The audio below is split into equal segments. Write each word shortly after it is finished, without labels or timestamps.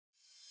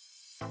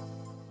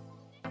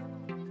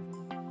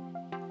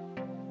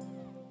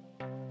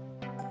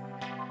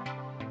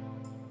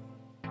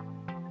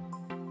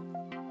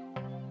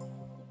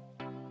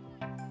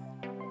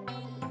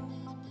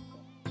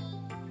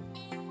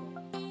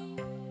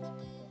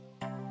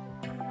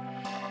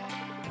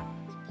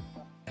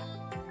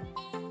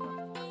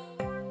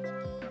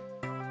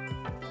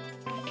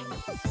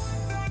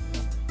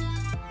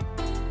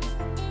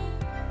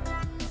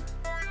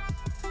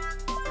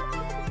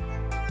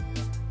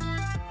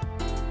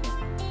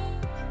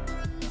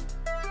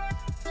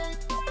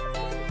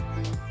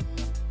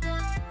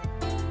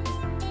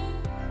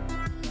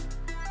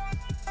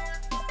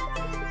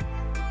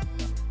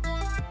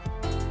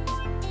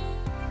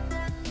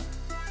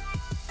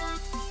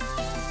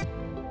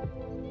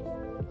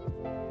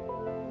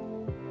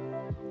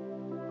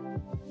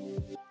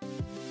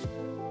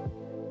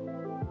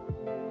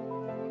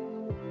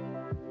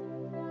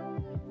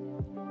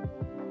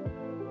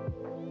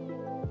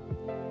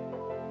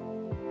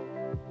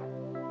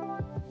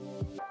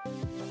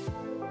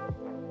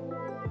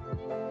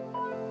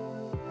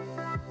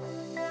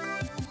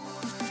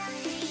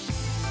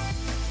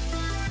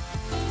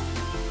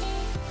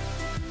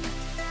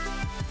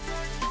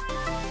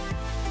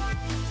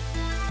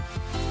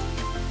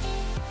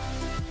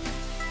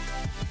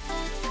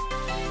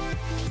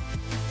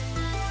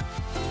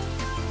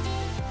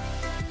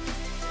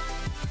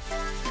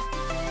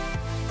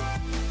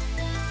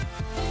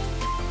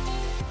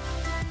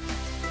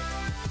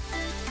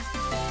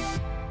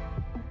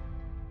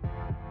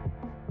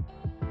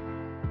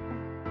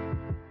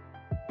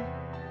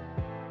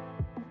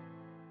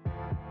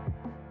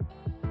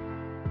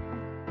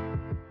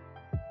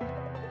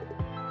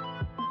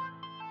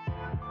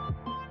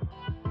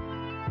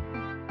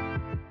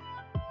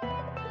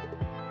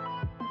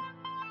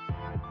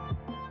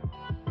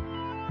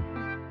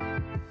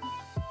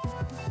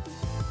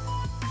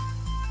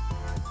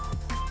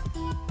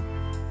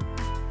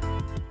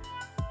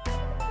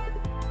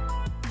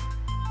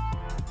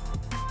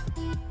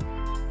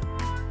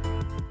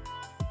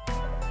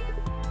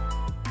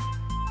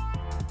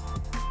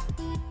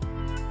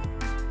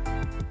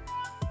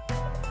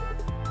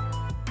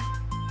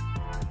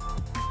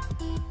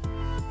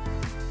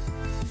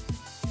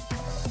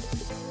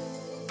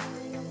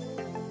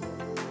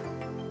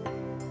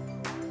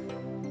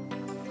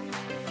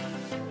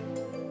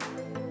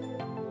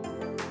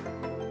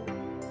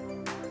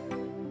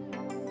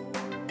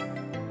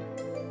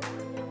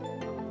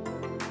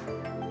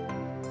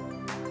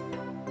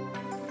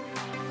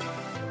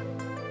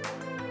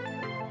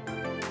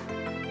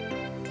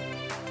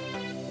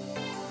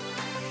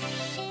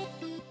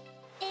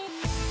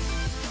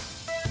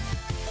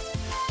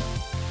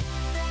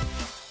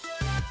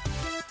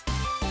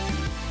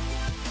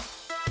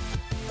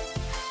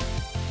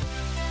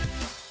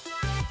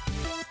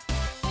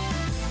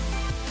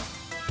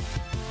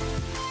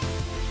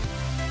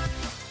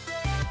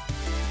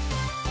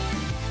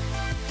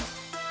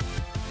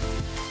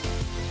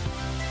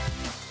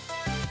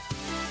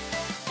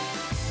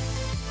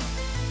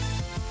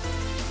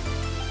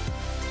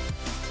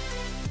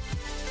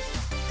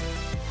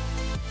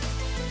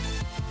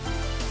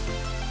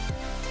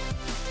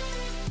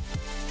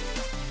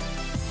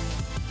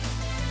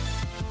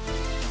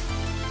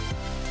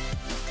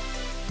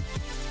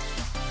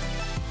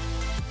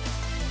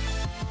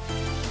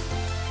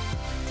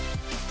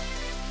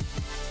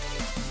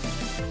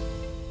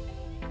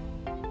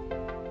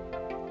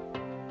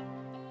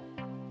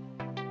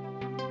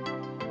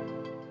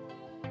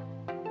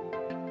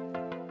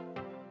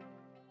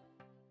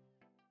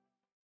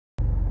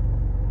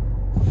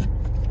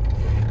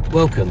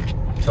Welcome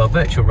to our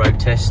virtual road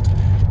test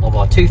of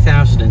our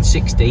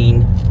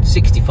 2016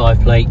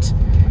 65 plate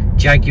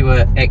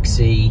Jaguar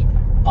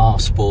XE R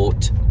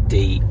Sport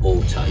D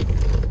Auto.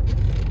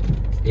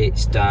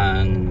 It's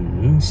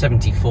done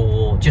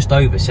 74, just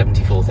over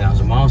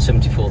 74,000 miles,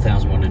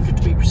 74,100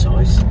 to be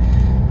precise.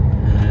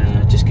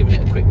 Just giving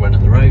it a quick run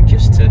at the road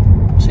just to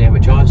see how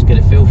it drives, get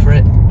a feel for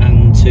it,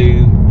 and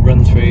to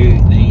run through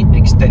the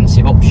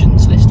extensive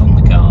options list on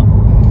the car.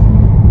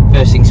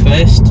 First things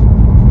first,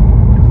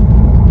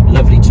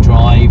 lovely to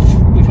drive.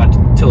 We've had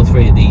 2 or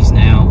 3 of these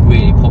now,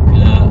 really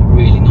popular,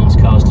 really nice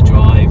cars to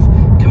drive,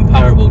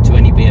 comparable to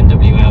any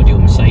BMW, Audi or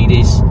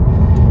Mercedes.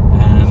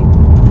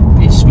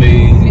 It's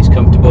smooth, it's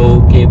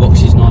comfortable,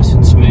 gearbox is nice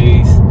and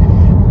smooth,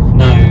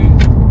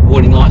 no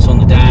warning lights on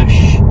the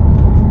dash,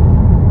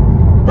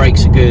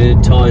 brakes are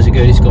good, tyres are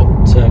good, it's got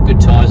good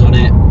tyres on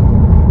it.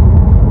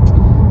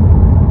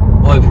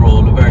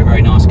 Overall a very,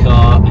 very nice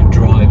car and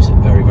drives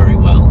very, very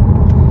well.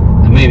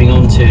 And moving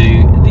on to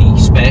the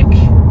spec,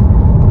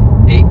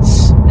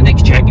 it's an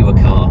ex-Jaguar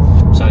car,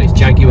 so it's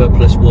Jaguar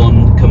plus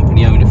 1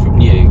 company owner from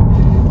new.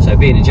 So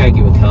being a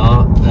Jaguar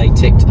car, they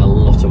ticked a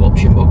lot of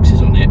option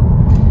boxes on it.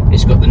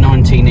 It's got the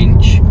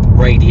 19-inch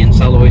Meridian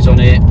alloys on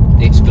it.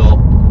 It's got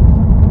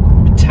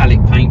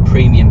metallic paint,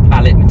 premium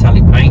palette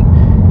metallic paint,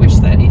 which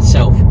that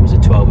itself was a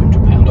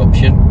 £1,200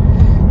 option.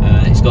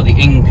 It's got the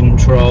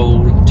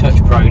in-control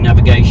Touch Pro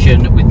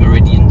navigation with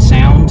Meridian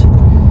sound.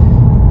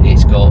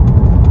 It's got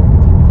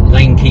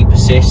lane keep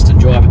assist and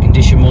driver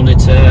condition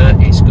monitor.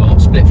 It's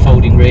got split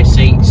folding rear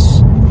seats,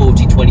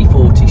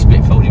 40-20-40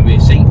 split folding rear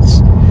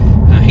seats,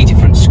 heated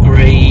front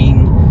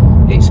screen.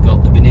 It's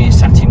got the veneer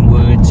satin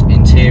wood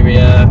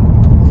interior.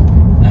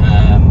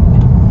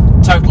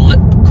 Total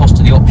cost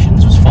of the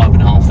options was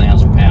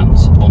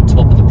 £5,500 on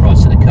top of the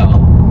price of the car.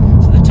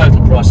 So the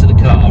total price of the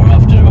car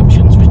after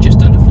options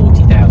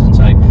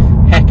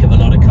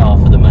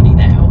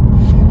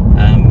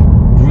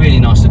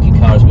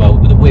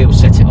wheels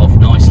set it off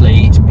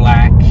nicely. It's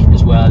black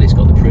as well. It's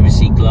got the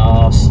privacy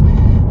glass.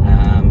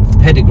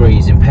 Pedigree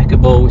is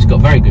impeccable. It's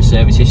got very good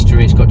service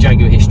history. It's got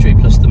Jaguar history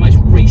plus the most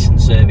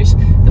recent service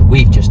that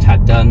we've just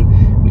had done,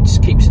 which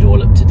keeps it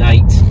all up to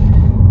date.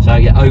 So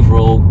yeah,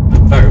 overall,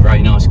 very,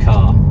 very nice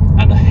car,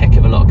 and a heck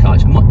of a lot of car.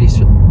 It's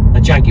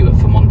a Jaguar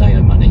for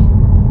Mondeo money,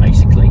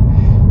 basically,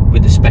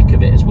 with the spec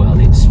of it as well.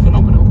 It's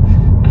phenomenal.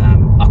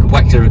 I could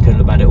wax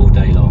lyrical about it all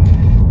day long,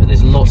 but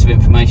there's lots of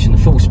information. The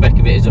full spec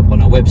of it is up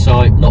on our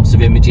website, lots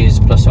of images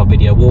plus our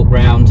video walk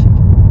round.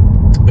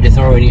 But if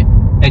there are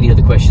any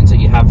other questions that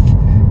you have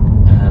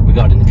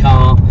regarding the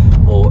car,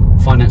 or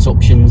finance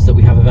options that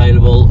we have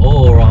available,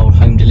 or our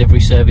home delivery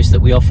service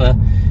that we offer,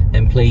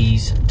 then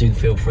please do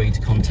feel free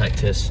to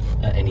contact us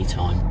at any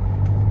time.